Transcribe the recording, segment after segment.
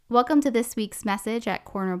Welcome to this week's message at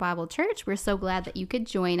Corner Bible Church. We're so glad that you could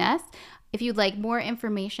join us. If you'd like more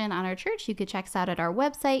information on our church, you could check us out at our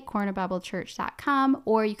website, cornerbiblechurch.com,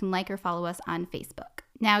 or you can like or follow us on Facebook.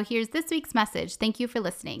 Now, here's this week's message. Thank you for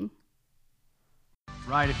listening.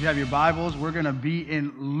 Right, if you have your Bibles, we're going to be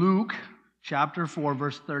in Luke chapter 4,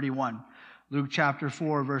 verse 31. Luke chapter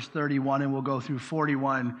 4, verse 31, and we'll go through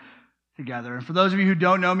 41 together. And for those of you who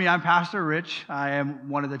don't know me, I'm Pastor Rich. I am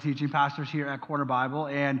one of the teaching pastors here at Corner Bible.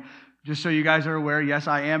 And just so you guys are aware, yes,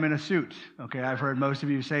 I am in a suit. Okay, I've heard most of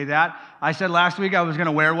you say that. I said last week I was going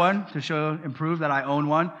to wear one to show and prove that I own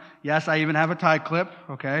one. Yes, I even have a tie clip,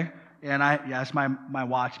 okay? And yes, my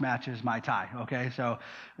watch matches my tie, okay? So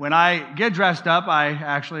when I get dressed up, I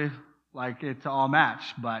actually like it to all match,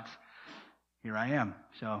 but here I am.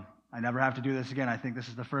 So I never have to do this again. I think this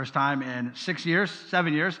is the first time in 7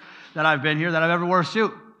 years that I've been here that I've ever wore a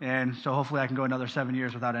suit. And so hopefully I can go another 7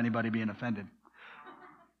 years without anybody being offended.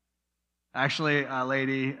 Actually, a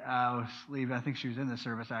lady was leaving. I think she was in this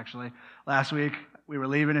service, actually. Last week, we were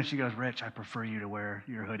leaving, and she goes, "Rich, I prefer you to wear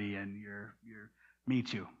your hoodie and your." Me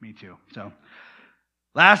too. So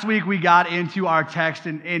last week, we got into our text,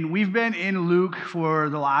 and we've been in Luke for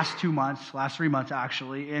the last 3 months,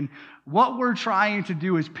 actually. And what we're trying to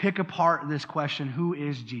do is pick apart this question, who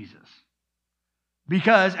is Jesus?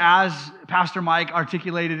 Because as Pastor Mike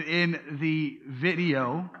articulated in the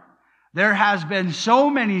video, there has been so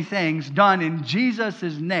many things done in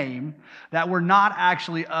Jesus' name that were not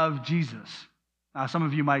actually of Jesus. Now, some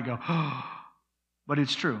of you might go, oh, but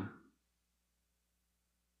it's true.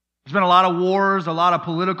 There's been a lot of wars, a lot of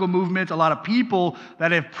political movements, a lot of people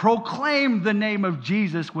that have proclaimed the name of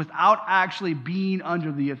Jesus without actually being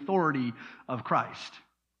under the authority of Christ.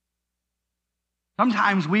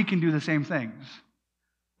 Sometimes we can do the same things.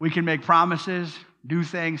 We can make promises, do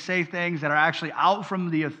things, say things that are actually out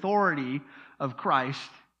from the authority of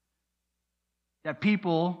Christ, that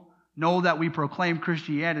people know that we proclaim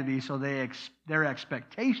Christianity, so their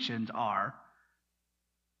expectations are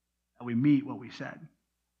that we meet what we said.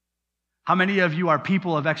 How many of you are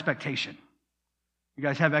people of expectation? You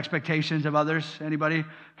guys have expectations of others? Anybody?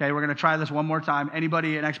 Okay, we're going to try this one more time.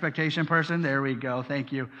 Anybody an expectation person? There we go.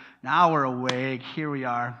 Thank you. Now we're awake. Here we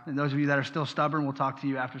are. And those of you that are still stubborn, we'll talk to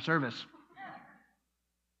you after service.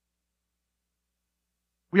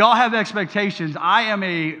 We all have expectations. I am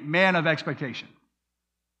a man of expectation.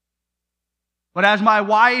 But as my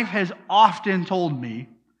wife has often told me,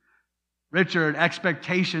 Richard,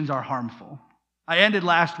 expectations are harmful. I ended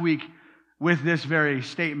last week with this very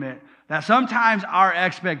statement, that sometimes our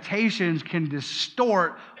expectations can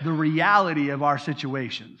distort the reality of our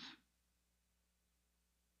situations.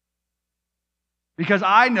 Because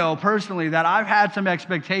I know personally that I've had some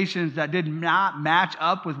expectations that did not match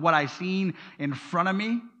up with what I seen in front of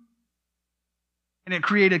me, and it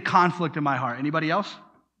created conflict in my heart. Anybody else?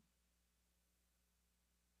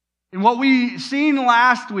 And what we seen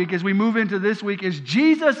last week as we move into this week is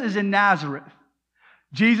Jesus is in Nazareth.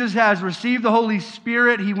 Jesus has received the Holy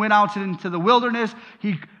Spirit. He went out into the wilderness.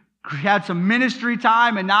 He had some ministry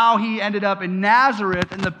time, and now he ended up in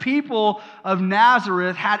Nazareth. And the people of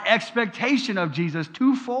Nazareth had expectation of Jesus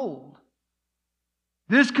twofold.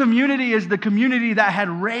 This community is the community that had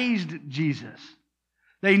raised Jesus.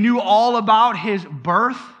 They knew all about his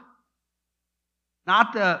birth,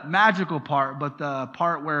 not the magical part, but the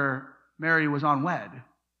part where Mary was unwed.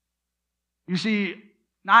 You see,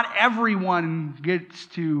 not everyone gets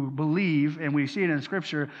to believe, and we see it in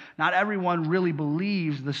Scripture, not everyone really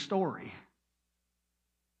believes the story.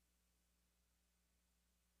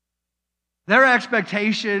 Their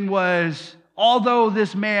expectation was, although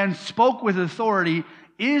this man spoke with authority,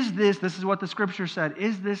 this is what the Scripture said,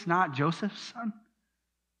 is this not Joseph's son?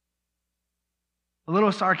 A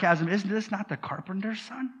little sarcasm, isn't this not the carpenter's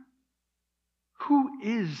son? Who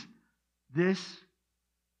is this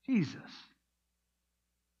Jesus?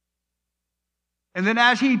 And then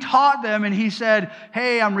as he taught them and he said,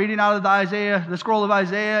 hey, I'm reading out of the scroll of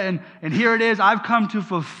Isaiah, and here it is, I've come to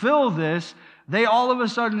fulfill this, they all of a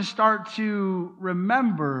sudden start to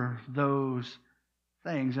remember those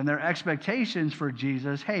things and their expectations for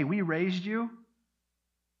Jesus. Hey, we raised you.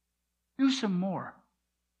 Do some more.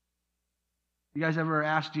 You guys ever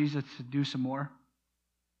asked Jesus to do some more?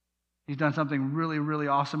 He's done something really, really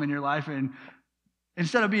awesome in your life, and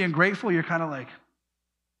instead of being grateful, you're kind of like,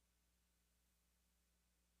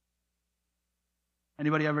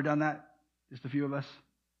 anybody ever done that? Just a few of us?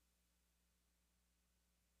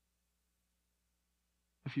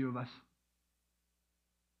 A few of us.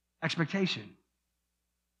 Expectation.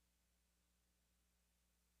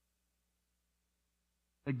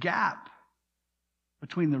 The gap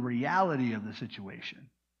between the reality of the situation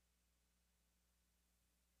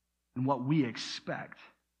and what we expect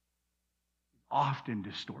is often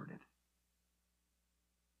distorted.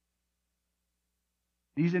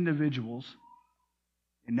 These individuals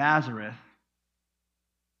in Nazareth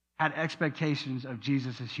had expectations of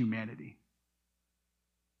Jesus' humanity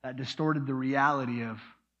that distorted the reality of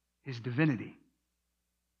his divinity.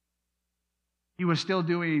 He was still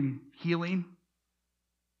doing healing.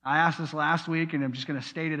 I asked this last week, and I'm just going to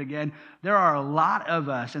state it again. There are a lot of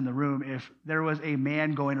us in the room, if there was a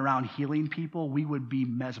man going around healing people, we would be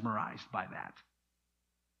mesmerized by that.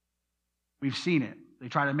 We've seen it. They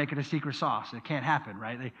try to make it a secret sauce. It can't happen,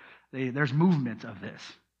 right? There's movements of this.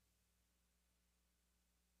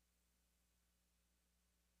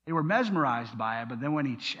 They were mesmerized by it, but then when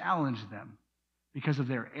he challenged them because of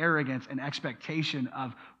their arrogance and expectation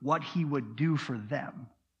of what he would do for them,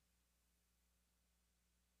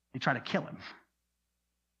 they try to kill him.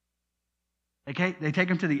 They take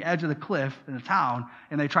him to the edge of the cliff in the town,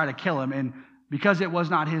 and they try to kill him. And because it was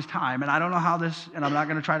not his time, and I don't know how this, and I'm not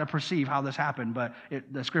going to try to perceive how this happened, but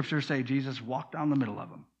the scriptures say Jesus walked down the middle of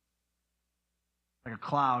them. Like a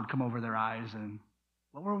cloud come over their eyes, and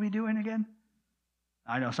what were we doing again?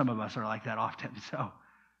 I know some of us are like that often, so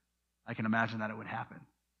I can imagine that it would happen.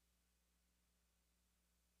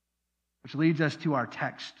 Which leads us to our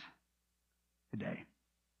text today.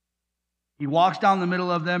 He walks down the middle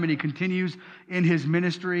of them and he continues in his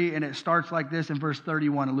ministry, and it starts like this in verse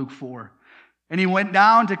 31 of Luke 4. And he went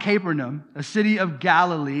down to Capernaum, a city of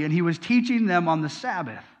Galilee, and he was teaching them on the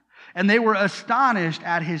Sabbath. And they were astonished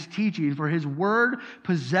at his teaching, for his word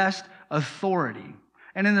possessed authority.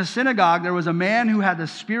 And in the synagogue there was a man who had the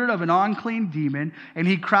spirit of an unclean demon, and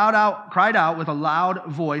he cried out with a loud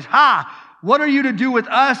voice, "Ha! What are you to do with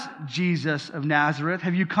us, Jesus of Nazareth?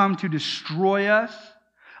 Have you come to destroy us?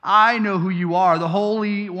 I know who you are, the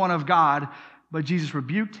Holy One of God." But Jesus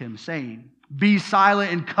rebuked him, saying, "Be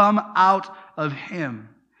silent and come out of him."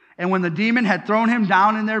 And when the demon had thrown him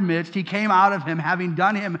down in their midst, he came out of him, having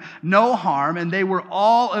done him no harm. And they were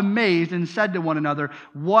all amazed and said to one another,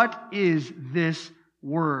 "What is this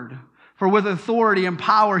word? For with authority and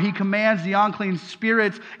power he commands the unclean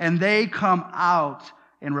spirits, and they come out."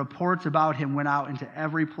 And reports about him went out into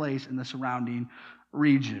every place in the surrounding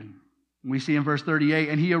region. We see in verse 38,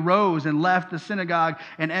 and he arose and left the synagogue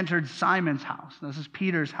and entered Simon's house. This is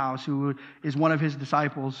Peter's house, who is one of his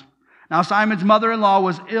disciples. Now Simon's mother-in-law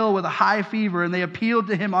was ill with a high fever, and they appealed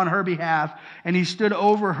to him on her behalf. And he stood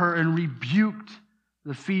over her and rebuked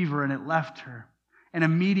the fever, and it left her. And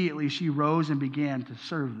immediately she rose and began to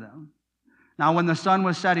serve them. Now when the sun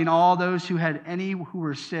was setting, all those who had any who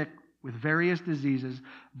were sick with various diseases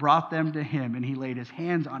brought them to him, and he laid his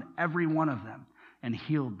hands on every one of them and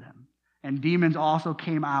healed them. And demons also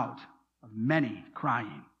came out of many,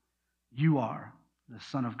 crying, "You are the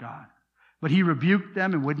Son of God." But he rebuked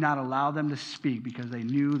them and would not allow them to speak, because they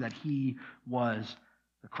knew that he was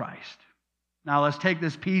the Christ. Now let's take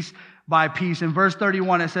this piece by piece. In verse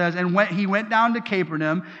 31 it says, "And he went down to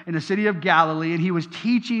Capernaum in the city of Galilee, and he was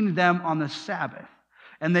teaching them on the Sabbath.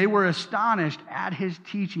 And they were astonished at his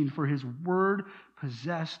teaching, for his word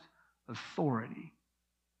possessed authority."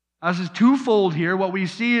 This is twofold here. What we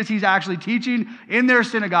see is he's actually teaching in their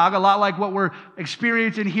synagogue, a lot like what we're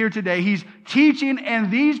experiencing here today. He's teaching,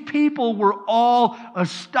 and these people were all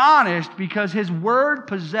astonished because his word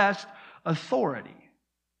possessed authority.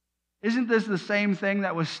 Isn't this the same thing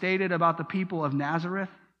that was stated about the people of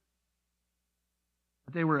Nazareth?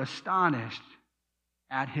 But they were astonished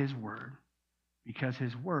at his word because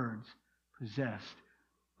his words possessed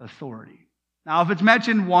authority. Now, if it's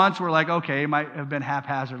mentioned once, we're like, okay, it might have been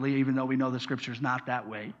haphazardly, even though we know the scripture's not that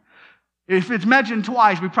way. If it's mentioned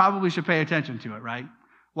twice, we probably should pay attention to it, right?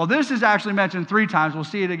 Well, this is actually mentioned 3 times. We'll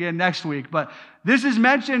see it again next week. But this is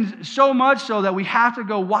mentioned so much so that we have to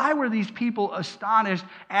go, why were these people astonished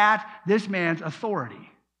at this man's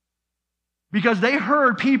authority? Because they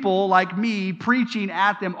heard people like me preaching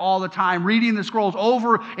at them all the time, reading the scrolls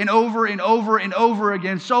over and over and over and over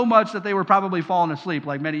again, so much that they were probably falling asleep,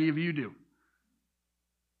 like many of you do,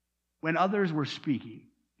 when others were speaking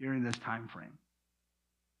during this time frame.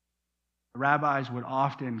 The rabbis would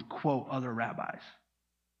often quote other rabbis.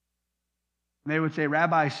 And they would say,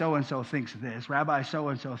 "Rabbi so-and-so thinks this, Rabbi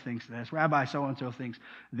so-and-so thinks this, Rabbi so-and-so thinks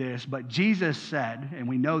this." But Jesus said, and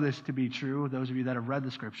we know this to be true, those of you that have read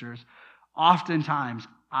the scriptures, oftentimes,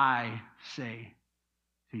 "I say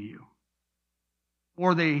to you."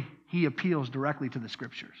 Or he appeals directly to the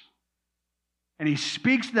scriptures. And he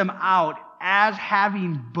speaks them out as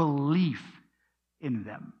having belief in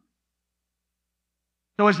them.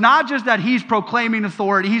 So it's not just that he's proclaiming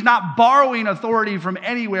authority. He's not borrowing authority from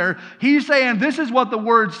anywhere. He's saying this is what the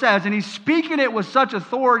word says, and he's speaking it with such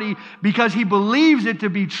authority because he believes it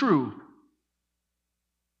to be true.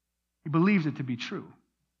 He believes it to be true.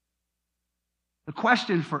 The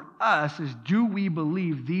question for us is, do we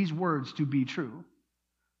believe these words to be true?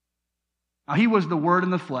 Now, he was the Word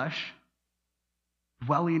in the flesh,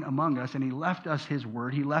 dwelling among us, and he left us his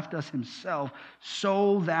word. He left us himself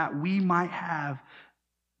so that we might have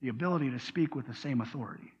the ability to speak with the same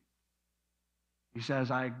authority. He says,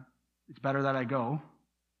 it's better that I go,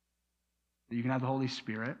 that you can have the Holy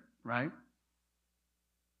Spirit, right?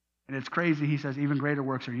 And it's crazy, he says, even greater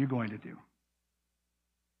works are you going to do.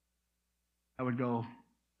 I would go,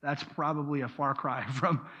 that's probably a far cry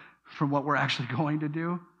from what we're actually going to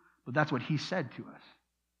do, but that's what he said to us.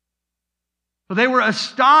 So they were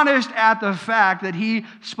astonished at the fact that he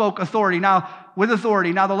spoke authority. Now, with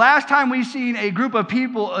authority. Now, the last time we seen a group of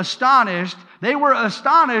people astonished, they were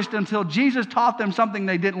astonished until Jesus taught them something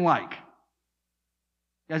they didn't like.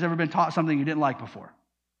 You guys ever been taught something you didn't like before?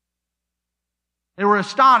 They were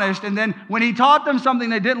astonished, and then when he taught them something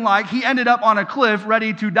they didn't like, he ended up on a cliff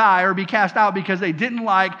ready to die or be cast out because they didn't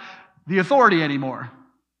like the authority anymore.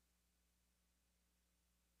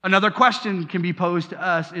 Another question can be posed to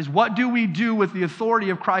us is, what do we do with the authority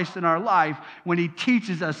of Christ in our life when he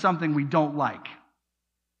teaches us something we don't like?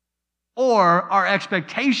 Or our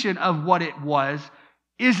expectation of what it was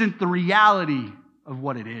isn't the reality of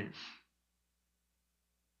what it is.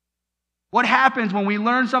 What happens when we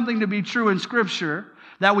learn something to be true in Scripture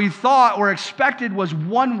that we thought or expected was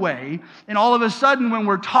one way, and all of a sudden when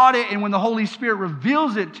we're taught it and when the Holy Spirit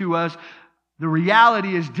reveals it to us, the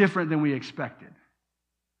reality is different than we expected?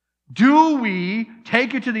 Do we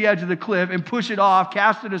take it to the edge of the cliff and push it off,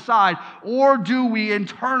 cast it aside, or do we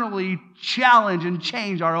internally challenge and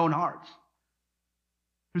change our own hearts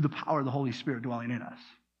through the power of the Holy Spirit dwelling in us?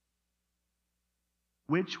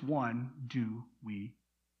 Which one do we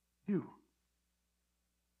do?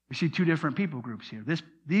 We see two different people groups here.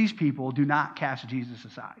 These people do not cast Jesus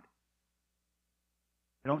aside.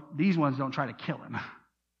 These ones don't try to kill him.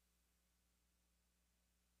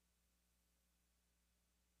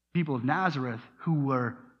 People of Nazareth who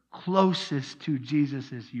were closest to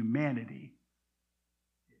Jesus' humanity.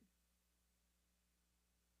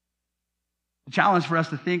 The challenge for us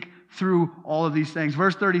to think through all of these things.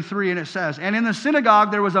 Verse 33, and it says, and in the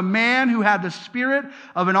synagogue there was a man who had the spirit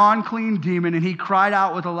of an unclean demon, and he cried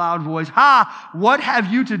out with a loud voice, "Ha! What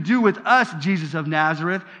have you to do with us, Jesus of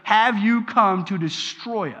Nazareth? Have you come to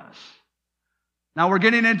destroy us?" Now we're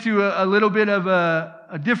getting into a little bit of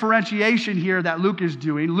a differentiation here that Luke is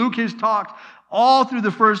doing. Luke has talked all through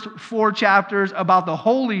the first 4 chapters about the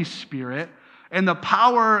Holy Spirit and the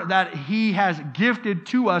power that he has gifted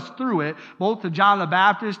to us through it, both to John the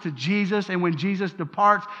Baptist, to Jesus, and when Jesus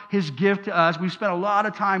departs, his gift to us. We've spent a lot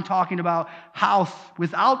of time talking about how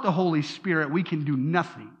without the Holy Spirit we can do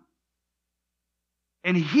nothing.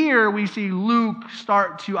 And here we see Luke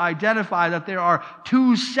start to identify that there are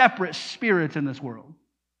 2 separate spirits in this world.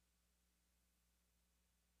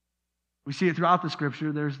 We see it throughout the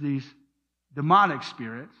Scripture. There's these demonic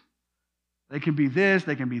spirits. They can be this,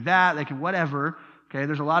 they can be that, they can whatever. Okay,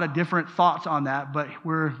 there's a lot of different thoughts on that, but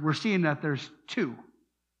we're seeing that there's 2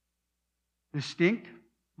 distinct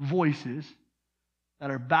voices that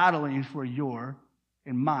are battling for your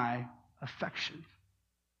and my affections.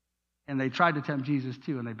 And they tried to tempt Jesus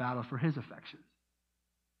too, and they battled for his affections.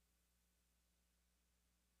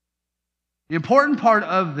 The important part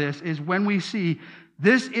of this is when we see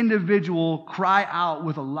this individual cry out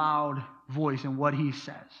with a loud voice in what he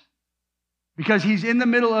says. Because he's in the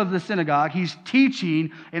middle of the synagogue, he's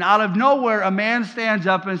teaching, and out of nowhere a man stands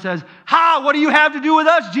up and says, "Ha! What do you have to do with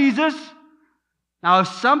us, Jesus?" Now, if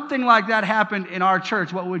something like that happened in our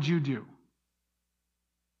church, what would you do?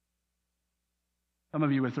 Some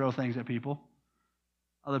of you would throw things at people.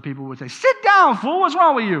 Other people would say, "Sit down, fool, what's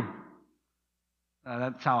wrong with you?"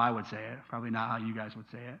 That's how I would say it. Probably not how you guys would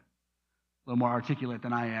say it. A little more articulate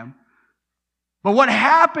than I am. But what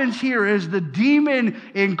happens here is the demon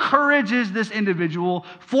encourages this individual,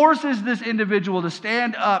 forces this individual to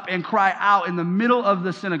stand up and cry out in the middle of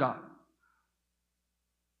the synagogue.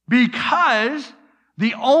 Because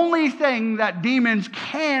the only thing that demons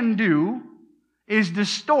can do is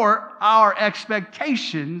distort our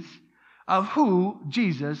expectations of who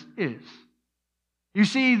Jesus is. You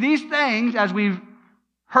see, these things, as we've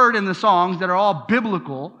heard in the songs that are all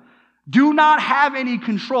biblical, do not have any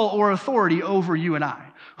control or authority over you and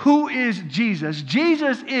I. Who is Jesus?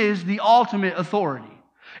 Jesus is the ultimate authority.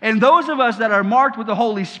 And those of us that are marked with the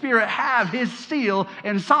Holy Spirit have his seal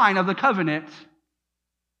and sign of the covenant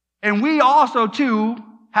And we also, too,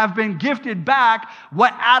 have been gifted back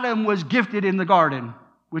what Adam was gifted in the garden,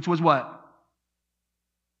 which was what?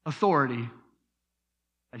 Authority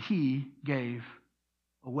that he gave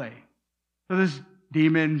away. So this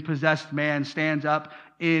demon-possessed man stands up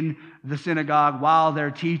in the synagogue while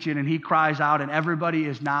they're teaching, and he cries out, and everybody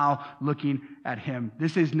is now looking at him.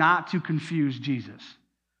 This is not to confuse Jesus,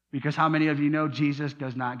 because how many of you know Jesus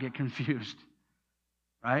does not get confused,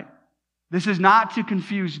 right? This is not to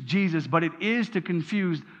confuse Jesus, but it is to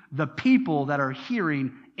confuse the people that are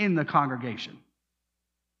hearing in the congregation,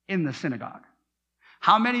 in the synagogue.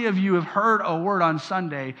 How many of you have heard a word on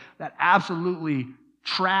Sunday that absolutely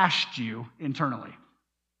trashed you internally,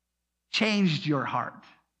 changed your heart,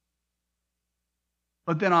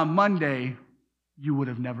 but then on Monday, you would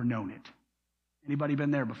have never known it? Anybody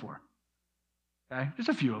been there before? Okay, just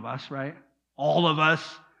a few of us, right? All of us,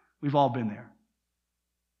 we've all been there.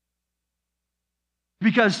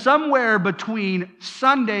 Because somewhere between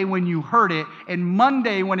Sunday when you heard it and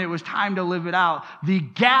Monday when it was time to live it out, the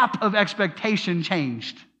gap of expectation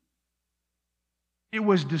changed. It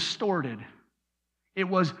was distorted. It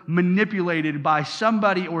was manipulated by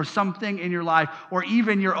somebody or something in your life, or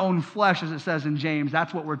even your own flesh, as it says in James.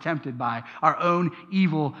 That's what we're tempted by, our own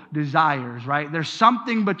evil desires, right? There's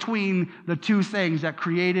something between the two things that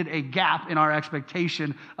created a gap in our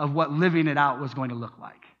expectation of what living it out was going to look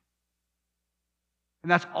like. And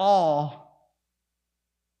that's all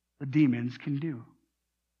the demons can do.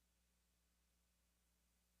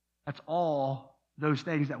 That's all those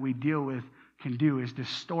things that we deal with can do, is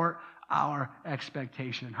distort our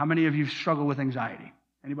expectation. How many of you struggle with anxiety?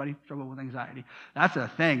 Anybody struggle with anxiety? That's a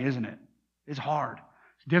thing, isn't it? It's hard.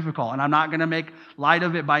 It's difficult. And I'm not going to make light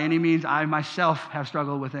of it by any means. I myself have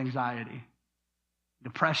struggled with anxiety,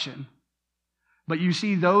 depression. But you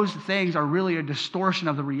see, those things are really a distortion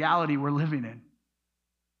of the reality we're living in.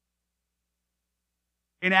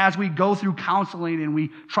 And as we go through counseling and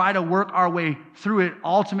we try to work our way through it,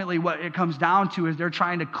 ultimately what it comes down to is they're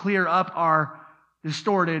trying to clear up our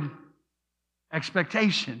distorted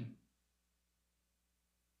expectation.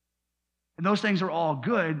 And those things are all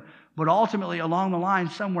good, but ultimately along the line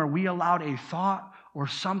somewhere we allowed a thought or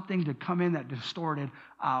something to come in that distorted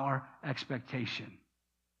our expectation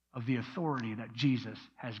of the authority that Jesus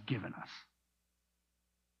has given us.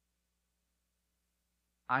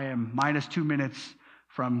 I am minus 2 minutes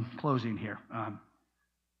from closing here.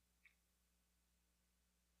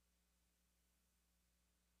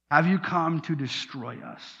 Have you come to destroy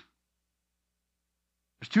us?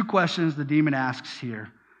 There's two questions the demon asks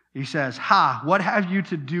here. He says, what have you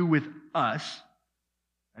to do with us?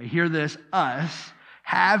 I hear this, us.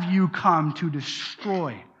 Have you come to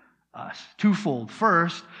destroy us? Twofold.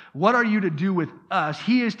 First, what are you to do with us?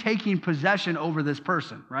 He is taking possession over this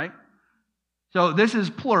person, right? So this is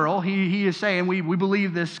plural. He is saying, we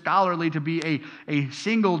believe this scholarly to be a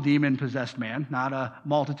single demon-possessed man, not a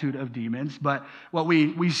multitude of demons. But what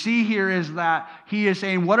we see here is that he is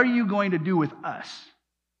saying, what are you going to do with us?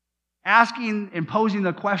 Asking and posing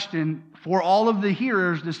the question for all of the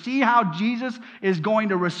hearers to see how Jesus is going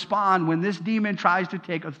to respond when this demon tries to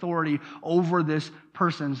take authority over this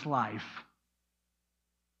person's life.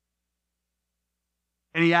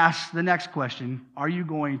 And he asks the next question, are you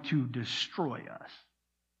going to destroy us?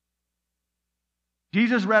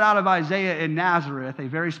 Jesus read out of Isaiah in Nazareth, a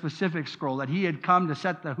very specific scroll, that he had come to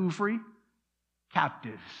set the who free?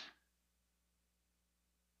 Captives.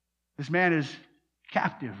 This man is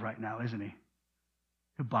captive right now, isn't he?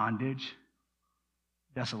 To bondage,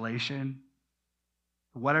 desolation,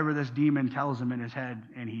 whatever this demon tells him in his head,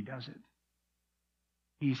 and he does it.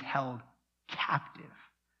 He's held captive.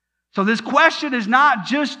 So this question is not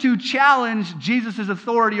just to challenge Jesus'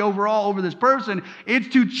 authority overall over this person. It's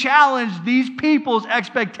to challenge these people's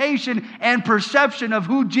expectation and perception of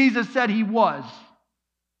who Jesus said he was.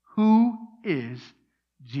 Who is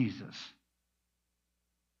Jesus?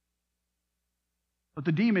 But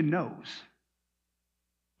the demon knows.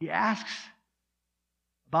 He asks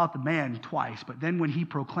about the man twice, but then when he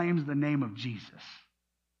proclaims the name of Jesus,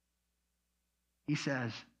 he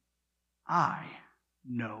says, I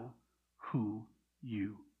know who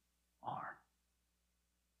you are.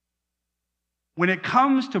 When it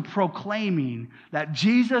comes to proclaiming that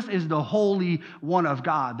Jesus is the Holy One of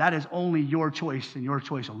God, that is only your choice and your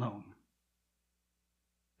choice alone.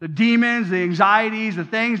 The demons, the anxieties, the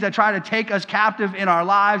things that try to take us captive in our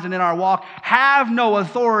lives and in our walk have no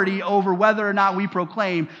authority over whether or not we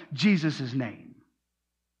proclaim Jesus' name.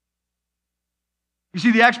 You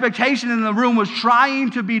see, the expectation in the room was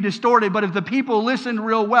trying to be distorted, but if the people listened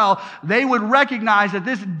real well, they would recognize that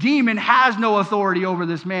this demon has no authority over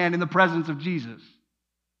this man in the presence of Jesus.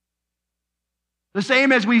 The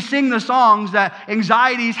same as we sing the songs that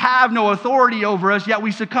anxieties have no authority over us, yet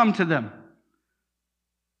we succumb to them.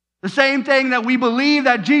 The same thing that we believe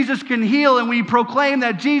that Jesus can heal, and we proclaim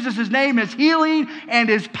that Jesus' name is healing and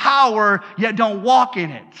is power, yet don't walk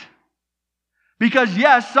in it. Because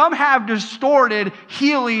yes, some have distorted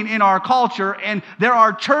healing in our culture, and there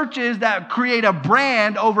are churches that create a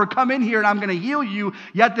brand over come in here and I'm going to heal you,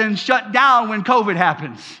 yet then shut down when COVID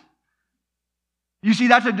happens. You see,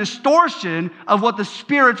 that's a distortion of what the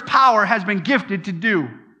Spirit's power has been gifted to do.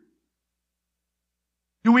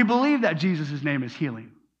 Do we believe that Jesus' name is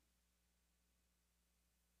healing?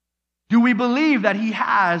 Do we believe that He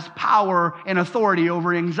has power and authority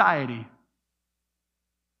over anxiety?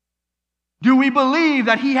 Do we believe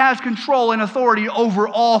that He has control and authority over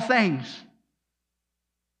all things?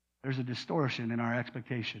 There's a distortion in our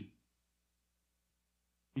expectation.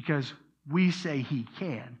 Because we say He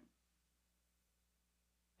can,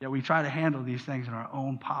 yet we try to handle these things in our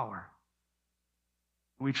own power.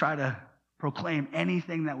 We try to proclaim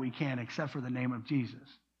anything that we can except for the name of Jesus.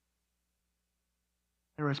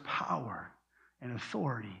 There is power and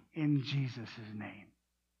authority in Jesus' name.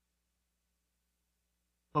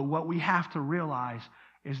 But what we have to realize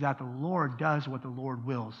is that the Lord does what the Lord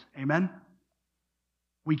wills. Amen?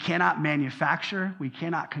 We cannot manufacture, we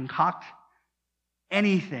cannot concoct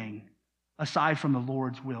anything aside from the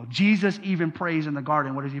Lord's will. Jesus even prays in the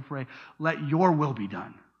garden. What does He pray? Let your will be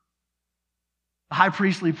done. The high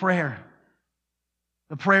priestly prayer,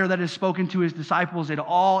 the prayer that is spoken to His disciples, it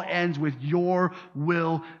all ends with your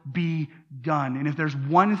will be done. And if there's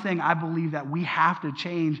one thing I believe that we have to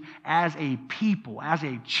change as a people, as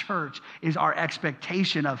a church, is our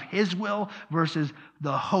expectation of His will versus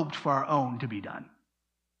the hoped for our own to be done.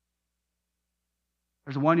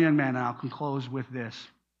 There's one young man, and I'll close with this,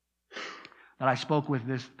 that I spoke with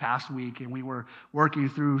this past week, and we were working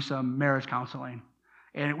through some marriage counseling.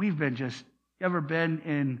 And we've been just, you ever been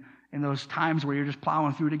in those times where you're just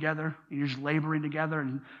plowing through together, and you're just laboring together,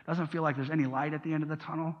 and it doesn't feel like there's any light at the end of the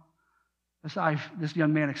tunnel? This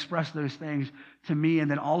young man expressed those things to me, and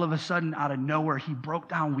then all of a sudden, out of nowhere, he broke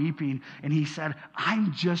down weeping, and he said,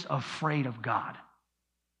 I'm just afraid of God.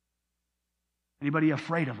 Anybody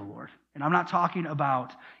afraid of the Lord? And I'm not talking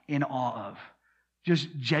about in awe of, just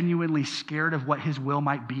genuinely scared of what His will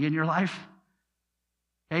might be in your life.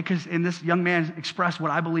 Okay, because in this young man expressed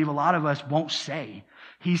what I believe a lot of us won't say.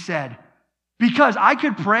 He said, because I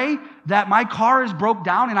could pray that my car is broke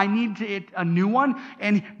down and I need a new one,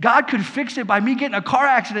 and God could fix it by me getting a car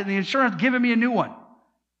accident and the insurance giving me a new one.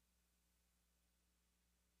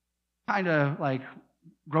 Kind of like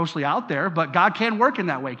grossly out there, but God can work in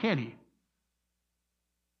that way, can't He?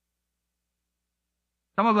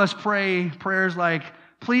 Some of us pray prayers like,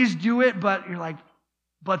 please do it, but you're like,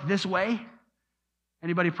 but this way?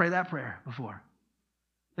 Anybody pray that prayer before?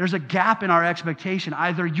 There's a gap in our expectation.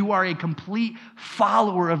 Either you are a complete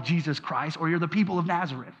follower of Jesus Christ or you're the people of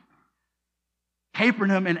Nazareth.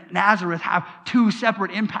 Capernaum and Nazareth have two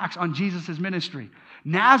separate impacts on Jesus' ministry.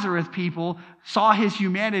 Nazareth people saw His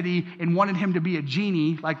humanity and wanted Him to be a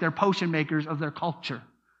genie, like they're potion makers of their culture.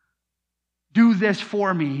 Do this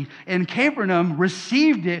for me. And Capernaum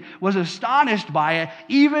received it, was astonished by it,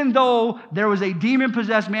 even though there was a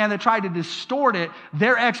demon-possessed man that tried to distort it.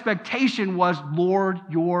 Their expectation was, Lord,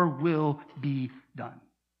 your will be done.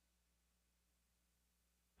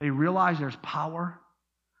 They realize there's power,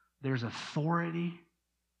 there's authority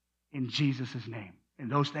in Jesus' name.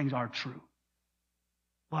 And those things are true.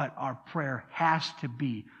 But our prayer has to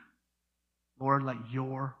be, Lord, let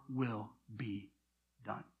your will be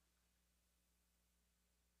done.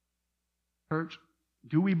 Church,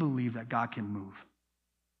 do we believe that God can move?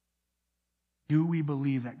 Do we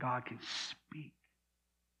believe that God can speak?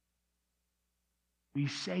 We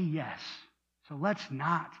say yes, so let's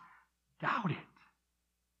not doubt it.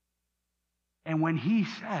 And when He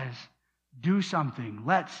says, do something,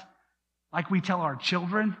 let's, like we tell our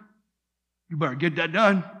children, you better get that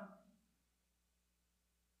done.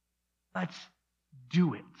 Let's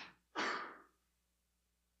do it.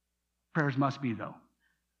 Prayers must be, though.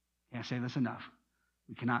 Can't say this enough.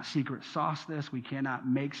 We cannot secret sauce this. We cannot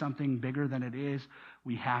make something bigger than it is.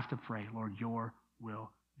 We have to pray, Lord, your will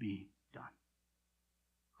be done.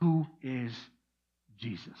 Who is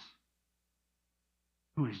Jesus?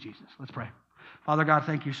 Who is Jesus? Let's pray. Father God,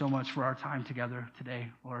 thank you so much for our time together today,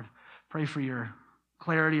 Lord. Pray for your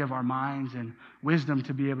clarity of our minds and wisdom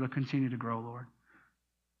to be able to continue to grow, Lord.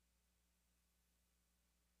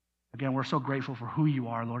 Again, we're so grateful for who you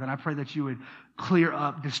are, Lord, and I pray that you would clear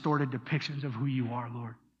up distorted depictions of who you are,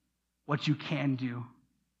 Lord, what you can do.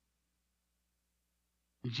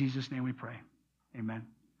 In Jesus' name we pray. Amen.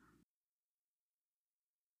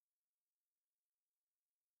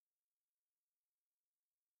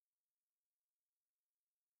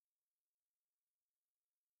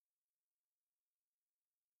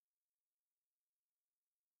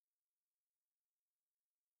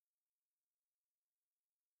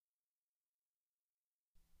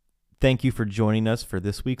 Thank you for joining us for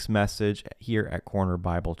this week's message here at Corner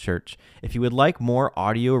Bible Church. If you would like more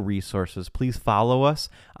audio resources, please follow us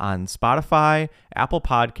on Spotify, Apple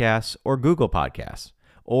Podcasts, or Google Podcasts.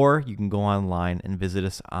 Or you can go online and visit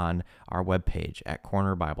us on our webpage at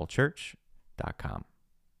cornerbiblechurch.com.